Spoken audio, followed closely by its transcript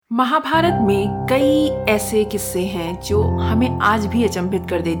महाभारत में कई ऐसे किस्से हैं जो हमें आज भी अचंभित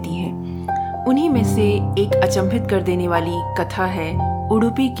कर देती हैं। उन्हीं में से एक अचंभित कर देने वाली कथा है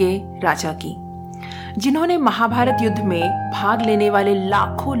उडुपी के राजा की, जिन्होंने महाभारत युद्ध में भाग लेने वाले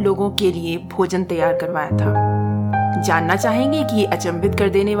लाखों लोगों के लिए भोजन तैयार करवाया था। जानना चाहेंगे कि ये अचंभित कर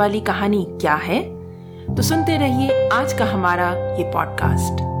देने वाली कहानी क्या है? तो सुनते रहिए आज का हमारा ये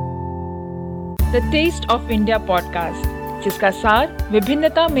podcast, the taste of India podcast, जिसका सार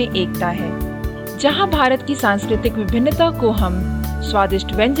विभिन्नता में एकता है, जहां भारत की सांस्कृतिक विभिन्नता को हम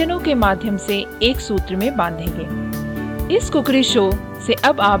स्वादिष्ट व्यंजनों के माध्यम से एक सूत्र में बांधेंगे। इस कुकरी शो से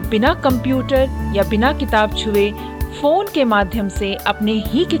अब आप बिना कंप्यूटर या बिना किताब छुए फोन के माध्यम से अपने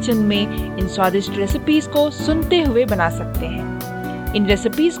ही किचन में इन स्वादिष्ट रेसिपीज को सुनते हुए बना सकते हैं। इन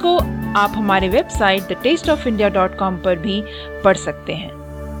रेसिपीज को आप हमारे वेबसाइट thetasteofindia.com पर भी पढ़ सकते हैं।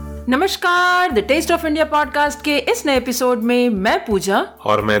 नमस्कार, the taste of India podcast के इस नए एपिसोड में मैं पूजा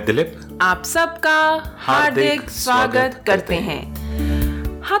और मैं दिलीप आप सबका हार्दिक स्वागत करते हैं।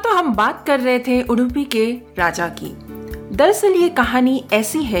 हाँ, तो हम बात कर रहे थे उडुपी के राजा की। दरअसल ये कहानी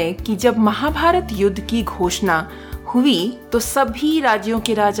ऐसी है कि जब महाभारत युद्ध की घोषणा हुई तो सभी राज्यों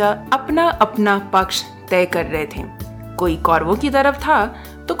के राजा अपना अपना पक्ष तय कर रहे थे। कोई कौरवों की तरफ था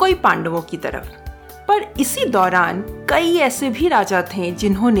तो कोई पांडवों की तरफ। पर इसी दौरान कई ऐसे भी राजा थे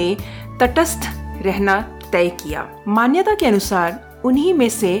जिन्होंने तटस्थ रहना तय किया। मान्यता के अनुसार उन्हीं में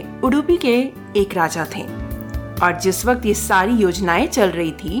से उडुपी के एक राजा थे। और जिस वक्त ये सारी योजनाएं चल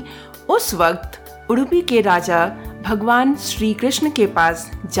रही थी, उस वक्त उडुपी के राजा भगवान श्री कृष्ण के पास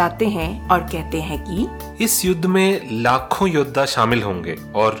जाते हैं और कहते हैं कि इस युद्ध में लाखों योद्धा शामिल होंगे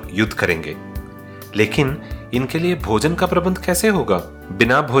और युद्ध करेंगे, लेकिन इनके लिए भोजन का प्रबंध कैसे होगा?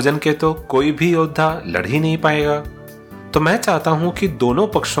 बिना भोजन के तो कोई भी योद्धा लड़ ही नहीं पाएगा। तो मैं चाहता हूं कि दोनों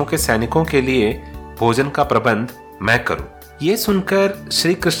पक्षों के सैनिकों के लिए भोजन का प्रबंध मैं करूं। ये सुनकर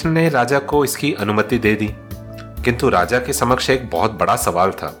श्री कृष्ण ने राजा को इसकी अनुमति दे दी, किंतु राजा के समक्ष एक बहुत बड़ा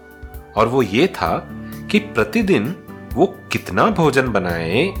सवाल था, और वो ये था कि प्रतिदिन वो कितना भोजन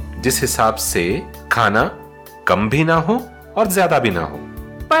बनाए जिस हिसाब से खाना कम भी ना हो और ज्यादा भी ना हो।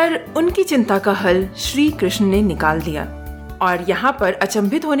 पर उनकी चिंता का हल श्री कृष्ण ने निकाल दिया। और यहाँ पर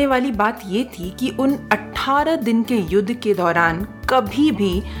अचंभित होने वाली बात ये थी कि उन 18 दिन के युद्ध के दौरान कभी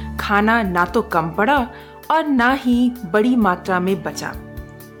भी खाना ना तो कम पड़ा और ना ही बड़ी मात्रा में बचा।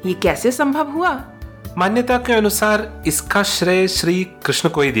 ये कैसे संभव हुआ? मान्यता के अनुसार इसका श्रेय श्री कृष्ण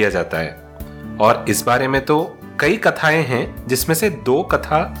को ही दिया जाता है, और इस बारे में तो कई कथाएं हैं, जिसमें से 2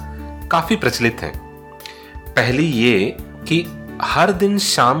 कथा काफी प्रचलित हैं। पहली ये कि हर दिन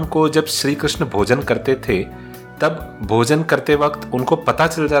शाम को जब श्री कृष्ण भोजन करते थे, तब भोजन करते वक्त उनको पता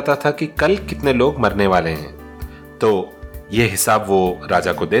चल जाता था कि कल कितने लोग मरने वाले हैं, तो ये हिसाब वो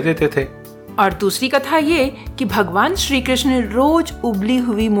राजा को दे देते थे। और दूसरी कथा ये कि भगवान श्री कृष्ण रोज उबली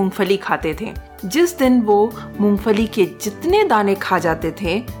हुई मूंगफली खाते थे। जिस दिन वो मूंगफली के जितने दाने खा जाते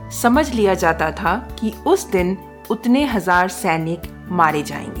थे, समझ लिया जाता था कि उस दिन उतने 1000 सैनिक मारे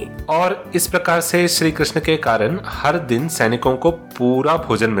जाएंगे। और इस प्रकार से श्री कृष्ण के कारण हर दिन सैनिकों को पूरा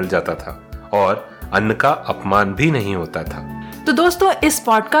भोजन मिल जाता था और अन्न का अपमान भी नहीं होता था। तो दोस्तों, इस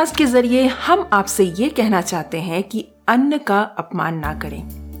पॉडकास्ट के जरिए हम आपसे ये कहना चाहते हैं कि अन्न का अपमान ना करें,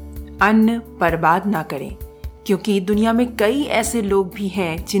 अन्न बर्बाद ना करें, क्योंकि दुनिया में कई ऐसे लोग भी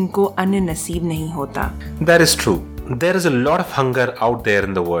हैं जिनको अन्न नसीब नहीं होता। That is true. There is a lot of hunger out there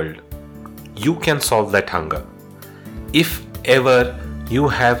in the world. You can solve that hunger. If ever you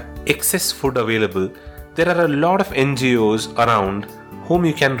have excess food available, there are a lot of NGOs around whom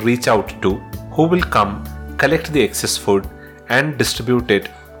you can reach out to, who will come, collect the excess food and distribute it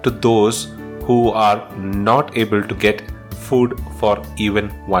to those who are not able to get food for even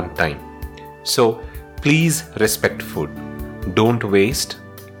one time. So please respect food. Don't waste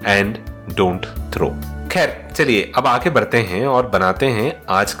and don't throw. खैर, चलिए अब आगे बढ़ते हैं और बनाते हैं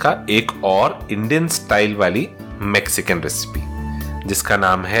आज का एक और इंडियन स्टाइल वाली मैक्सिकन रेसिपी, जिसका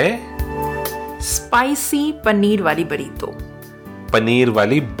नाम है स्पाइसी पनीर वाली बरीतो। पनीर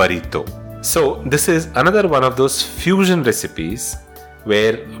वाली बरीतो। So this is another one of those fusion recipes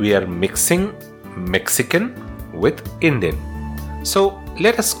where we are mixing Mexican with Indian. So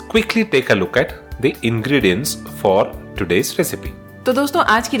let us quickly take a look at the ingredients for today's recipe. तो दोस्तों,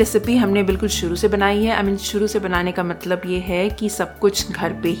 आज की recipe हमने बिल्कुल शुरू से बनाई है। शुरू से बनाने का मतलब ये है कि सब कुछ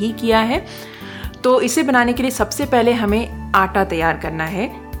घर पे ही किया है। तो इसे बनाने के लिए सबसे पहले हमें आटा तैयार करना है,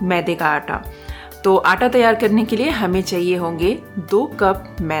 मैदे का आटा। तो आटा तैयार करने के लिए हमें चाहिए होंगे 2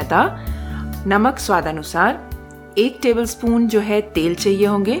 कप मैदा, नमक स्वादानुसार, 1 टेबलस्पून जो है तेल चाहिए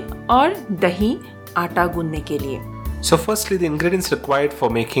होंगे, और दही आटा गूंदने के लिए। So firstly, the ingredients required for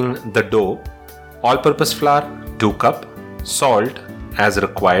making the dough: all-purpose flour 2 cup, salt as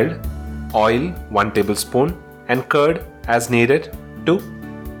required, oil 1 tablespoon and curd as needed to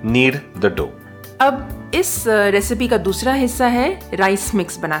knead the dough. अब इस रेसिपी का दूसरा हिस्सा है राइस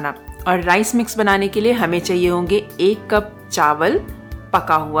मिक्स बनाना, और राइस मिक्स बनाने के लिए हमें चाहिए होंगे 1 कप चावल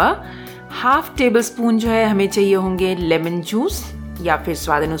पका हुआ, हाफ टेबल स्पून जो है हमें चाहिए होंगे लेमन जूस या फिर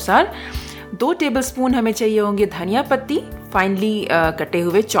स्वाद अनुसार, 2 टेबल स्पून हमें चाहिए होंगे धनिया पत्ती फाइनली कटे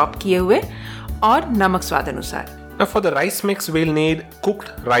हुए, चॉप किए हुए, और नमक स्वाद अनुसार. Now for the rice mix we'll need cooked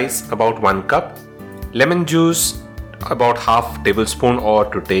rice about 1 cup, lemon juice about half tablespoon or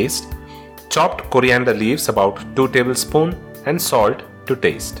to taste, chopped coriander leaves about 2 tablespoon and salt to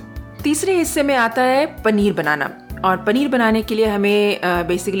taste. तीसरे हिस्से में आता है पनीर बनाना, और पनीर बनाने के लिए हमें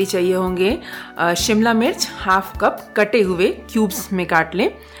बेसिकली चाहिए होंगे शिमला मिर्च हाफ कप कटे हुए क्यूब्स में काट लें,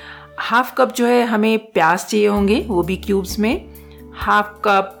 हाफ कप जो है हमें प्याज चाहिए होंगे वो भी क्यूब्स में, हाफ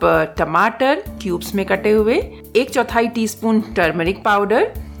कप टमाटर क्यूब्स में कटे हुए, 1/4 टीस्पून टर्मरिक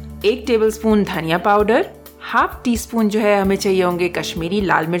पाउडर, 1 टेबलस्पून धनिया पाउडर, हाफ टी स्पून जो है हमें चाहिए होंगे कश्मीरी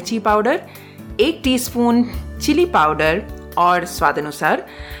लाल मिर्ची पाउडर, 1 टीस्पून चिली पाउडर और स्वाद अनुसार,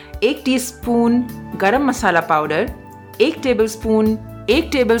 1 teaspoon garam masala powder, 1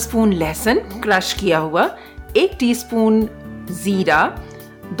 tablespoon लहसुन क्रश किया हुआ, 1 टीस्पून जीरा,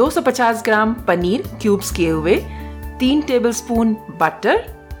 250 ग्राम पनीर क्यूब्स किए हुए, 3 टेबलस्पून बटर,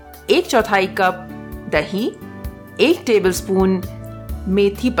 1/4 कप दही, 1 टेबलस्पून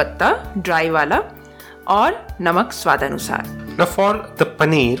मेथी पत्ता ड्राई वाला, और नमक स्वाद अनुसार. Now for the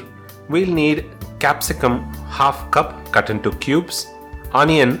paneer, we'll need capsicum half cup cut into cubes,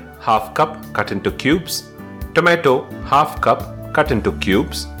 onion half cup cut into cubes, tomato half cup cut into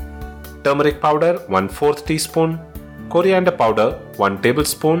cubes, turmeric powder 1/4 teaspoon, coriander powder 1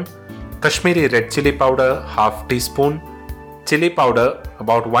 tablespoon, Kashmiri red chili powder half teaspoon, chili powder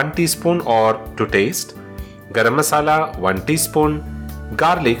about 1 teaspoon or to taste, garam masala 1 teaspoon,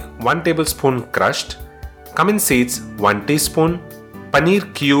 garlic 1 tablespoon crushed, cumin seeds 1 teaspoon, paneer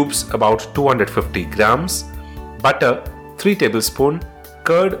cubes about 250 grams, butter 3 tablespoon,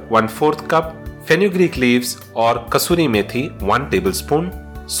 curd 1/4 cup, fenugreek leaves or kasuri methi 1 tablespoon,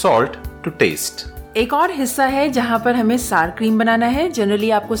 salt to taste. एक और हिस्सा है जहाँ पर हमें सार cream बनाना है. Generally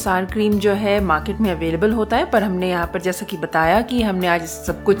आपको सार क्रीम जो है मार्केट में अवेलेबल होता है, पर हमने यहाँ पर जैसा कि बताया कि हमने आज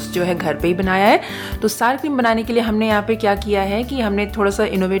सब कुछ जो है घर पे ही बनाया है. तो सार क्रीम बनाने के लिए हमने यहाँ पे क्या किया है कि हमने थोड़ा सा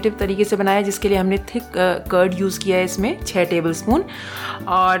इनोवेटिव तरीके से बनाया, जिसके लिए हमने थिक कर्ड यूज़ किया है इसमें 6 टेबल स्पून,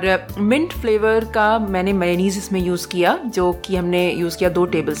 और मिंट फ्लेवर का मैंने मेयोनीज इसमें यूज़ किया, जो कि हमने यूज़ किया 2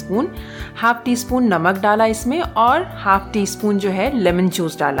 tablespoon, half teaspoon नमक डाला इसमें, और हाफ टी स्पून जो है लेमन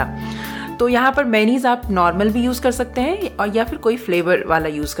जूस डाला. तो यहाँ पर मेयोनीज आप नॉर्मल भी यूज़ कर सकते हैं, और या फिर कोई फ्लेवर वाला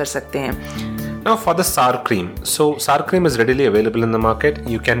यूज़ कर सकते हैं. Now for the sour cream. So sour cream is readily available in the market.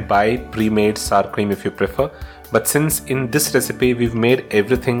 You can buy pre-made sour cream if you prefer. But since in this recipe we've made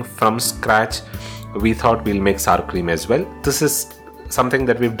everything from scratch, we thought we'll make sour cream as well. This is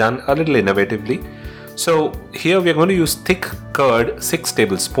something that we've done a little innovatively. So here we're going to use thick curd 6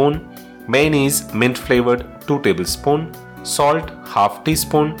 tablespoon, mayonnaise mint flavored 2 tablespoon, salt half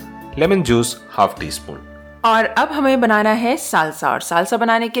teaspoon, lemon juice half teaspoon. और अब हमें बनाना है salsa, और salsa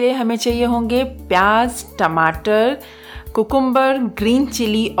बनाने के लिए हमें चाहिए होंगे प्याज, टमाटर, कुकुम्बर, ग्रीन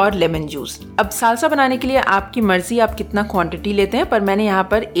चिली और लेमन जूस. अब सालसा बनाने के लिए आपकी मर्जी आप कितना क्वांटिटी लेते हैं, पर मैंने यहाँ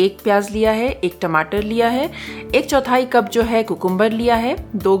पर 1 प्याज लिया है, 1 टमाटर लिया है, 1/4 कप जो है कुकुम्बर लिया है,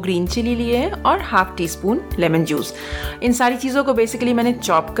 2 ग्रीन चिली लिए हैं, और half teaspoon lemon juice. इन सारी चीज़ों को बेसिकली मैंने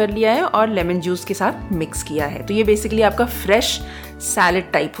चॉप कर लिया है और लेमन जूस के साथ मिक्स किया है. तो ये बेसिकली आपका फ्रेश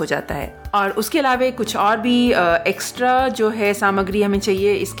सैलेड टाइप हो जाता है. और उसके अलावा कुछ और भी एक्स्ट्रा जो है सामग्री हमें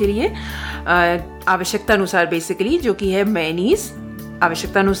चाहिए इसके लिए आवश्यकता अनुसार, बेसिकली जो कि है मेयोनीज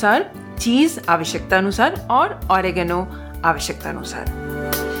आवश्यकता अनुसार, चीज़ आवश्यकता अनुसार, और ऑरेगेनो आवश्यकता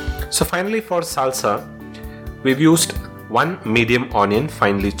अनुसार. So finally for salsa, we've used 1 medium onion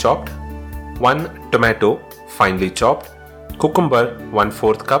finely chopped, 1 tomato finely chopped, cucumber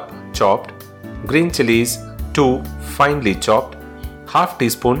 1/4 cup chopped, green chilies 2 finely chopped, half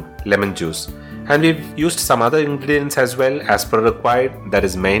teaspoon lemon juice, and we've used some other ingredients as well as per required, that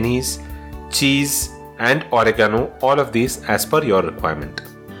is mayonnaise, cheese and oregano, all of these as per your requirement.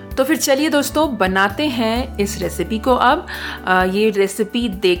 तो फिर चलिए दोस्तों बनाते हैं इस recipe को. अब ये रेसिपी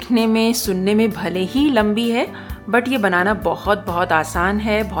देखने में सुनने में भले ही लंबी है, बट ये बनाना बहुत बहुत आसान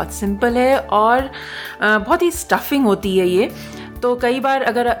है, बहुत सिंपल है, और बहुत ही स्टफिंग होती है ये. तो कई बार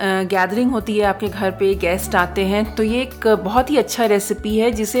अगर गैदरिंग होती है, आपके घर पे गेस्ट आते हैं, तो ये एक बहुत ही अच्छा रेसिपी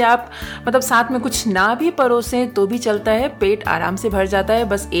है जिसे आप मतलब साथ में कुछ ना भी परोसें तो भी चलता है, पेट आराम से भर जाता है।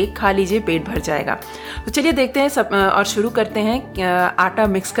 बस एक खा लीजिए, पेट भर जाएगा। तो चलिए देखते हैं सब और शुरू करते हैं आटा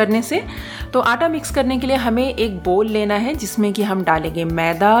मिक्स करने से। तो आटा मिक्स करने के लिए हमें एक बोल लेना है जिसमें कि हम डालेंगे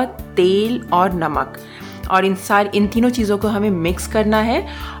मैदा, तेल और नमक, और इन तीनों चीज़ों को हमें मिक्स करना है।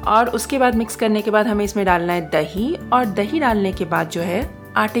 और उसके बाद मिक्स करने के बाद हमें इसमें डालना है दही, और दही डालने के बाद जो है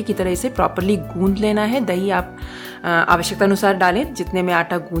आटे की तरह इसे प्रॉपरली गूंद लेना है। दही आप आवश्यकता अनुसार डालें, जितने में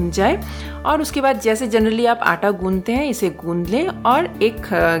आटा गूंद जाए। और उसके बाद जैसे जनरली आप आटा गूंदते हैं, इसे गूंद लें और एक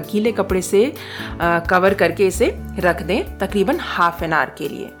गीले कपड़े से कवर करके इसे रख दें तकरीबन हाफ एन आवर के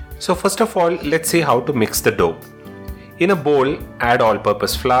लिए। So first of all, let's see how to mix the dough. In a bowl, add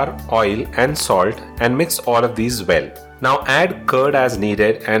all-purpose flour, oil and salt and mix all of these well. Now add curd as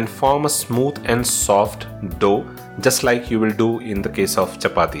needed and form a smooth and soft dough just like you will do in the case of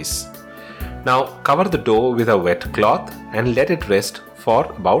chapatis. Now cover the dough with a wet cloth and let it rest for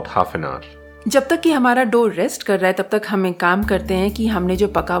about half an hour. जब तक कि हमारा dough rest कर रहा है तब तक हम एक काम करते हैं कि हमने जो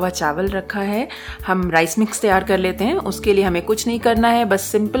पका हुआ चावल रखा है, हम राइस मिक्स तैयार कर लेते हैं। उसके लिए हमें कुछ नहीं करना है, बस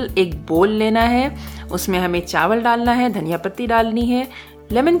सिंपल एक बोल लेना है, उसमें हमें चावल डालना है, धनिया पत्ती डालनी है,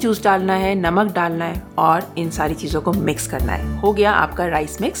 लेमन जूस डालना है, नमक डालना है और इन सारी चीज़ों को मिक्स करना है। हो गया आपका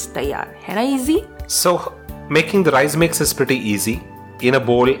राइस मिक्स तैयार, है ना easy? So making the rice mix is pretty easy. In a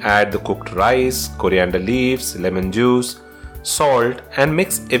bowl, add the cooked rice, coriander leaves, lemon juice, salt and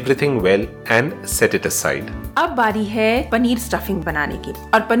mix everything well and set it aside. अब बारी है paneer stuffing बनाने की,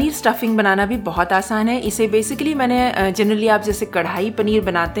 और paneer stuffing बनाना भी बहुत आसान है। इसे बेसिकली मैंने जनरली आप जैसे कढ़ाई पनीर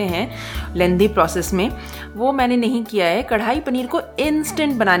बनाते हैं लेंदी प्रोसेस में, वो मैंने नहीं किया है। कढ़ाई पनीर को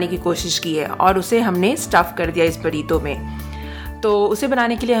इंस्टेंट बनाने की कोशिश की है और उसे हमने स्टफ कर दिया इस बरीतो में। तो उसे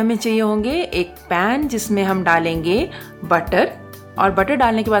बनाने के लिए हमें चाहिए होंगे एक पैन जिसमें हम डालेंगे बटर, और बटर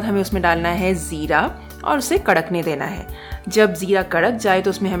डालने के बाद हमें उसमें डालना है ज़ीरा और उसे कड़कने देना है। जब जीरा कड़क जाए तो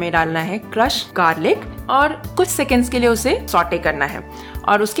उसमें हमें डालना है क्रश गार्लिक और कुछ सेकंड्स के लिए उसे सॉटे करना है।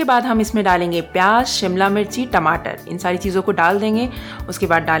 और उसके बाद हम इसमें डालेंगे प्याज, शिमला मिर्ची, टमाटर, इन सारी चीज़ों को डाल देंगे। उसके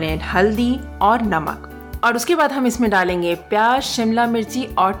बाद डालें हल्दी और नमक, और उसके बाद हम इसमें डालेंगे प्याज, शिमला मिर्ची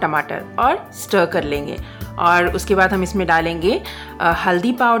और टमाटर और स्टर कर लेंगे। और उसके बाद हम इसमें डालेंगे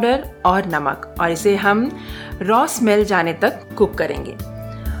हल्दी पाउडर और नमक, और इसे हम रॉ स्मेल जाने तक कुक करेंगे।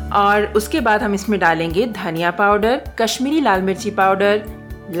 और उसके बाद हम इसमें डालेंगे धनिया पाउडर, कश्मीरी लाल मिर्ची पाउडर,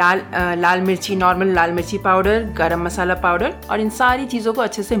 लाल मिर्ची, नॉर्मल लाल मिर्ची पाउडर, गरम मसाला पाउडर, और इन सारी चीज़ों को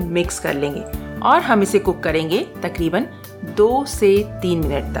अच्छे से मिक्स कर लेंगे। और हम इसे कुक करेंगे तकरीबन 2 से 3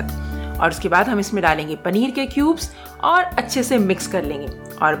 मिनट तक। और उसके बाद हम इसमें डालेंगे पनीर के क्यूब्स और अच्छे से मिक्स कर लेंगे।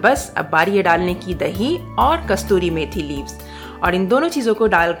 और बस अब बारी है डालने की दही और कस्तूरी मेथी लीव्स, और इन दोनों चीज़ों को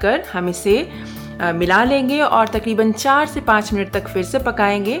डालकर हम इसे मिला लेंगे और तकरीबन 4 से 5 मिनट तक फिर से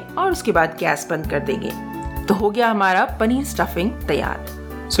पकाएंगे और उसके बाद गैस बंद कर देंगे। तो हो गया हमारा पनीर स्टफिंग तैयार।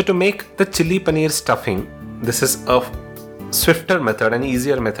 So to make the chili paneer stuffing, this is a swifter method, an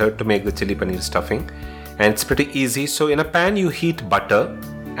easier method to make the chili paneer stuffing, and it's pretty easy. So in a pan you heat butter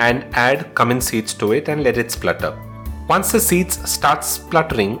and add cumin seeds to it and let it splutter. Once the seeds start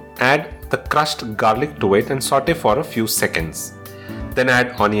spluttering, add the crushed garlic to it and saute for a few seconds. Then add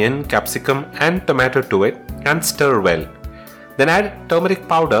onion, capsicum and tomato to it and stir well. Then add turmeric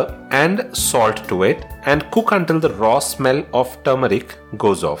powder and salt to it and cook until the raw smell of turmeric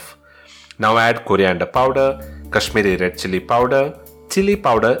goes off. Now add coriander powder, Kashmiri red chili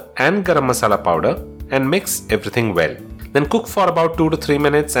powder and garam masala powder and mix everything well. Then cook for about 2 to 3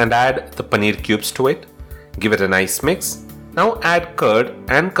 minutes and add the paneer cubes to it. Give it a nice mix. Now add curd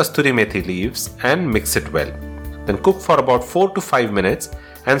and kasturi methi leaves and mix it well. Then cook for about 4 to 5 minutes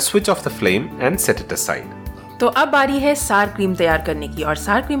and switch off the flame and set it aside. तो अब बारी है सार cream तैयार करने की, और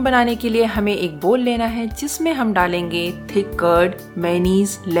सार क्रीम बनाने के लिए हमें एक बोल लेना है जिसमें हम डालेंगे thick curd,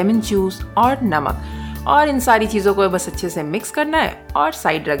 mayonnaise, lemon juice और नमक, और इन सारी चीज़ों को बस अच्छे से मिक्स करना है और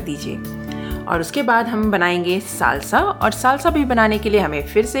साइड रख दीजिए। और उसके बाद हम बनाएंगे सालसा, और सालसा भी बनाने के लिए हमें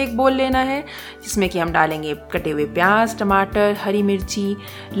फिर से एक बोल लेना है जिसमें कि हम डालेंगे कटे हुए प्याज, टमाटर, हरी मिर्ची,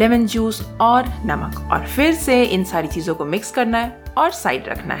 लेमन जूस और नमक, और फिर से इन सारी चीज़ों को मिक्स करना है और साइड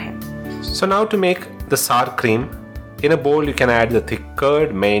रखना है। So now to make the sour cream, in a bowl you can add the thick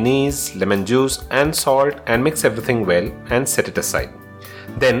curd, mayonnaise, lemon juice and salt and mix everything well and set it aside.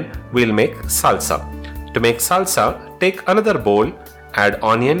 Then we'll make salsa. To make salsa, take another bowl, add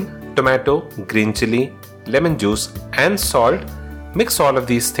onion, tomato, green chili, lemon juice and salt. Mix all of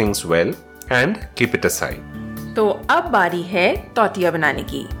these things well and keep it aside. तो अब बारी है तौतिया बनाने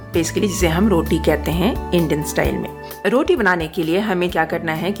की। Basically जिसे हम रोटी कहते हैं इंडियन स्टाइल में। रोटी बनाने के लिए हमें क्या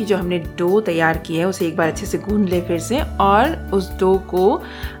करना है कि जो हमने डो तैयार की है उसे एक बार अच्छे से गूंद ले फिर से, और उस डो को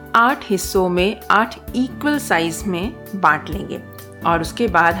 8 हिस्सों में 8 इक्वल साइज में बांट लेंगे। और उसके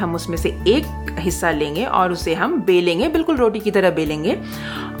बाद हम उसमें से एक हिस्सा लेंगे और उसे हम बेलेंगे, बिल्कुल रोटी की तरह बेलेंगे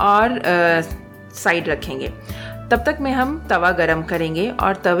और साइड रखेंगे। तब तक में हम तवा गरम करेंगे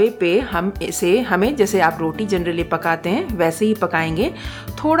और तवे पे हमें जैसे आप रोटी जनरली पकाते हैं वैसे ही पकाएंगे।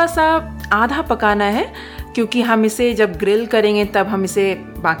 थोड़ा सा आधा पकाना है, क्योंकि हम इसे जब ग्रिल करेंगे तब हम इसे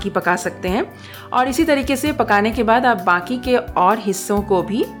बाकी पका सकते हैं। और इसी तरीके से पकाने के बाद आप बाकी के और हिस्सों को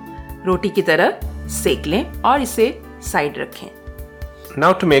भी रोटी की तरह सेक लें और इसे साइड रखें।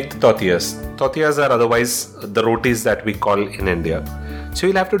 Now to make the tortillas. Tortillas are otherwise the rotis that we call in India. So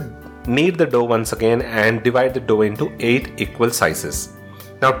you'll have to knead the dough once again and divide the dough into 8 equal sizes.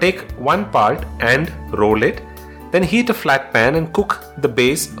 Now take one part and roll it. Then heat a flat pan and cook the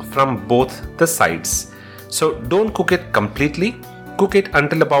base from both the sides. So don't cook it completely. Cook it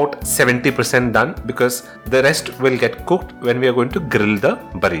until about 70% done, because the rest will get cooked when we are going to grill the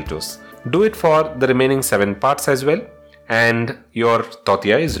burritos. Do it for the remaining 7 parts as well. And your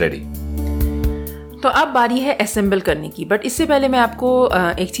tortilla is ready. तो अब बारी है assemble करने की। But इससे पहले मैं आपको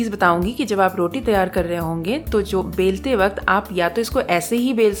एक चीज़ बताऊंगी कि जब आप रोटी तैयार कर रहे होंगे तो जो बेलते वक्त आप या तो इसको ऐसे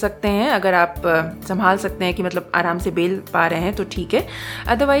ही बेल सकते हैं, अगर आप संभाल सकते हैं कि मतलब आराम से बेल पा रहे हैं तो ठीक है।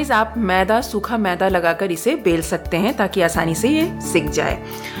 अदरवाइज आप सूखा मैदा लगाकर इसे बेल सकते हैं ताकि आसानी से ये सिक जाए।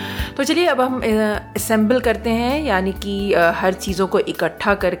 तो चलिए अब हम असेंबल करते हैं, यानी कि हर चीज़ों को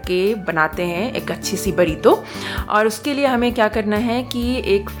इकट्ठा करके बनाते हैं एक अच्छी सी बरीतो। और उसके लिए हमें क्या करना है कि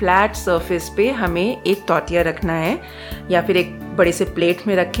एक फ्लैट सरफेस पे हमें एक टॉर्टिया रखना है या फिर एक बड़े से प्लेट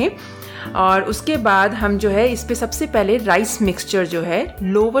में रखें। और उसके बाद हम जो है इस पे सबसे पहले राइस मिक्सचर जो है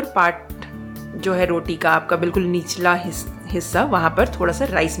लोअर पार्ट जो है रोटी का आपका बिल्कुल निचला हिस्सा, वहाँ पर थोड़ा सा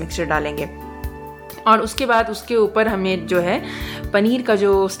राइस मिक्सचर डालेंगे। और उसके बाद उसके ऊपर हमें जो है पनीर का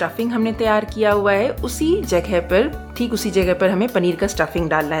जो स्टफिंग हमने तैयार किया हुआ है ठीक उसी जगह पर हमें पनीर का स्टफिंग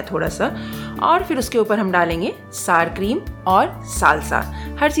डालना है थोड़ा सा। और फिर उसके ऊपर हम डालेंगे सार क्रीम और सालसा,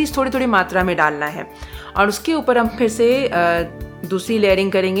 हर चीज़ थोड़ी थोड़ी मात्रा में डालना है। और उसके ऊपर हम फिर से दूसरी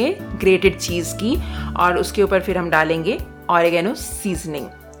लेयरिंग करेंगे ग्रेटेड चीज़ की, और उसके ऊपर फिर हम डालेंगे ऑरिगेनो सीजनिंग।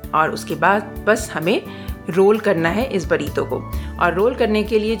 और उसके बाद बस हमें रोल करना है इस बरीतो को। और रोल करने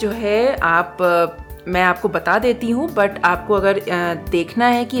के लिए जो है मैं आपको बता देती हूँ, बट आपको अगर देखना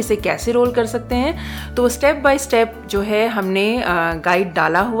है कि इसे कैसे रोल कर सकते हैं तो स्टेप बाय स्टेप जो है हमने गाइड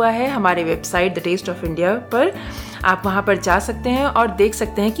डाला हुआ है हमारे website the taste of India पर। आप वहाँ पर जा सकते हैं और देख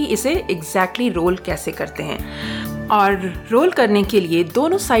सकते हैं कि इसे एग्जैक्टली रोल कैसे करते हैं। और रोल करने के लिए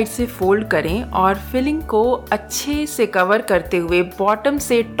दोनों साइड से फोल्ड करें और फिलिंग को अच्छे से कवर करते हुए बॉटम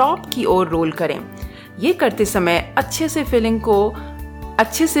से टॉप की ओर रोल करें। ये करते समय अच्छे से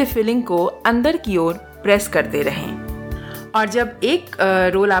फिलिंग को अंदर की ओर प्रेस करते रहें। और जब एक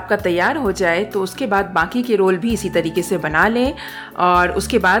रोल आपका तैयार हो जाए तो उसके बाद बाकी के रोल भी इसी तरीके से बना लें। और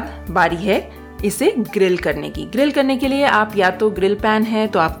उसके बाद बारी है इसे ग्रिल करने की। ग्रिल करने के लिए आप या तो ग्रिल पैन है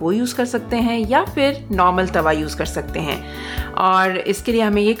तो आप वो यूज़ कर सकते हैं या फिर नॉर्मल तवा यूज़ कर सकते हैं। और इसके लिए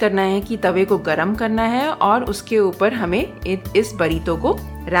हमें ये करना है कि तवे को गरम करना है और उसके ऊपर हमें इस बरीतो को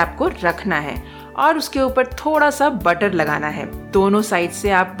रैप को रखना है और उसके ऊपर थोड़ा सा बटर लगाना है। दोनों साइड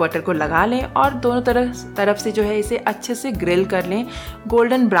से आप बटर को लगा लें और दोनों तरफ से जो है इसे अच्छे से ग्रिल कर लें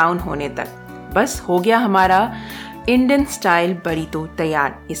गोल्डन ब्राउन होने तक। बस हो गया हमारा इंडियन स्टाइल बरीतो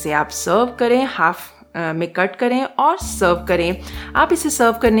तैयार। इसे आप सर्व करें, हाफ में कट करें और सर्व करें। आप इसे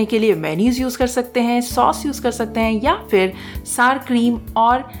सर्व करने के लिए मेयोनीज यूज़ कर सकते हैं, सॉस यूज़ कर सकते हैं या फिर सार क्रीम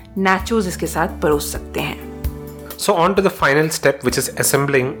और नाचोस इसके साथ परोस सकते हैं। So on to the final step, which is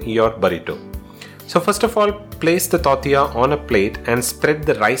assembling your burrito. So first of all, place the tortilla on a plate and spread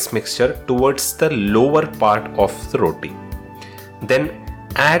the rice mixture towards the lower part of the roti. Then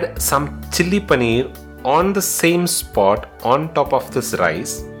add some chili paneer on the same spot on top of this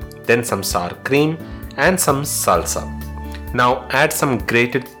rice, then some sour cream and some salsa. Now add some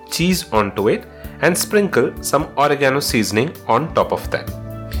grated cheese onto it and sprinkle some oregano seasoning on top of that.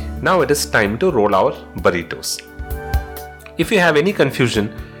 Now it is time to roll our burritos. If you have any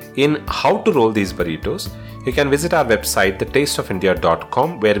confusion in how to roll these burritos, you can visit our website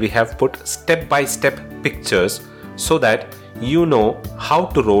thetasteofindia.com, where we have put step-by-step pictures so that you know how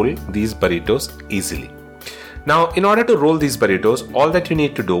to roll these burritos easily. Now, in order to roll these burritos, all that you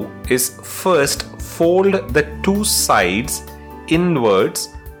need to do is first fold the two sides inwards,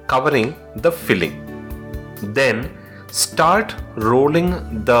 covering the filling. Then start rolling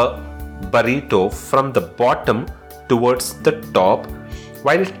the burrito from the bottom towards the top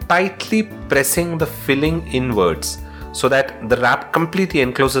while tightly pressing the filling inwards so that the wrap completely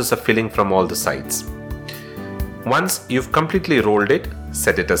encloses the filling from all the sides. Once you've completely rolled it,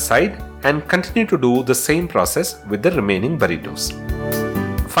 set it aside and continue to do the same process with the remaining burritos.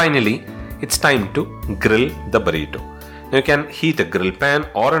 Finally, it's time to grill the burrito. Now you can heat a grill pan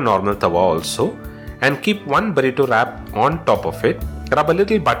or a normal tawa also and keep one burrito wrap on top of it. Rub a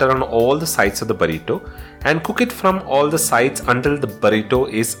little butter on all the sides of the burrito and cook it from all the sides until the burrito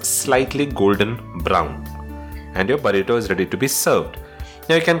is slightly golden brown. And your burrito is ready to be served.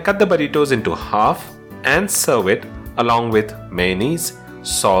 Now you can cut the burritos into half and serve it along with mayonnaise,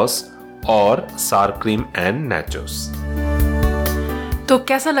 sauce और sour cream and nachos. तो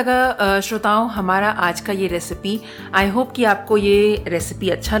कैसा लगा श्रोताओं हमारा आज का ये recipe? I hope कि आपको ये रेसिपी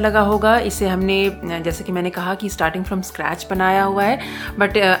अच्छा लगा होगा. इसे हमने जैसे कि मैंने कहा कि स्टार्टिंग फ्रॉम स्क्रैच बनाया हुआ है,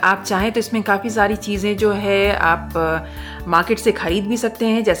 बट आप चाहें तो इसमें काफ़ी सारी चीज़ें जो है आप मार्केट से ख़रीद भी सकते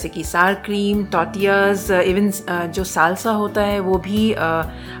हैं, जैसे कि सार क्रीम, टॉर्टियाज़, इवन जो सालसा होता है वो भी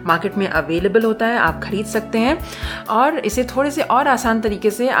मार्केट में अवेलेबल होता है, आप ख़रीद सकते हैं. और इसे थोड़े से और आसान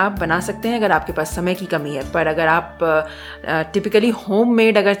तरीके से आप बना सकते हैं अगर आपके पास समय की कमी है. पर अगर आप टिपिकली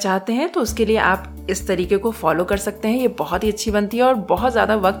होममेड अगर चाहते हैं तो उसके लिए आप इस तरीके को फॉलो कर सकते हैं. ये बहुत ही अच्छी बनती है और बहुत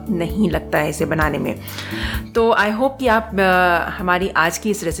ज़्यादा वक्त नहीं लगता है इसे बनाने में. तो आई होप कि आप हमारी आज की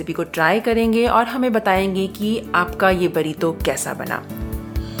इस रेसिपी को ट्राई करेंगे और हमें बताएंगे कि आपका ये बरीतो कैसा बना.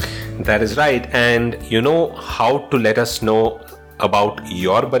 That is right. And you know how to let us know about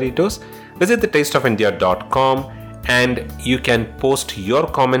your burritos? Visit thetasteofindia.com and you can post your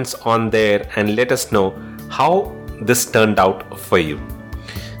comments on there and let us know how this turned out for you.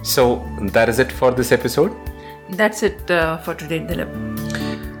 So that is it for this episode. That's it for today,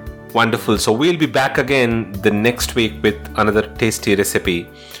 Dilip. Wonderful. So we'll be back again the next week with another tasty recipe.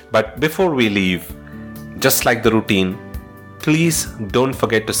 But before we leave, just like the routine, please don't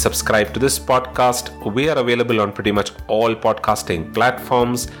forget to subscribe to this podcast. We are available on pretty much all podcasting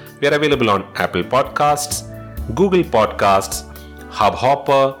platforms. We are available on Apple Podcasts, Google Podcasts,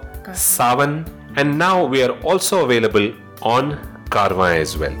 Hubhopper, Savan, and now we are also available on Carvaan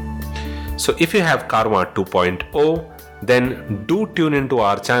as well. So if you have Carvaan 2.0, then do tune into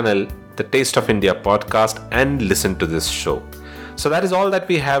our channel, The Taste of India podcast, and listen to this show. So that is all that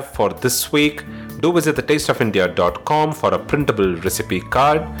we have for this week. Do visit thetasteofindia.com for a printable recipe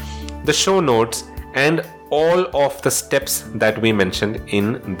card, the show notes, and all of the steps that we mentioned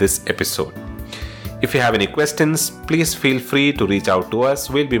in this episode. If you have any questions, please feel free to reach out to us.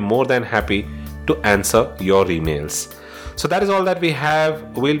 We'll be more than happy to answer your emails. So that is all that we have.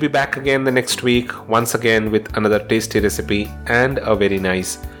 We'll be back again the next week, once again with another tasty recipe and a very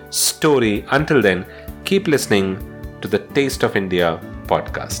nice story. Until then, keep listening to the Taste of India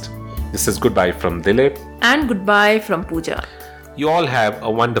podcast. This is goodbye from Dilip. And goodbye from Pooja. You all have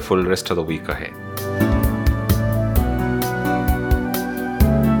a wonderful rest of the week ahead.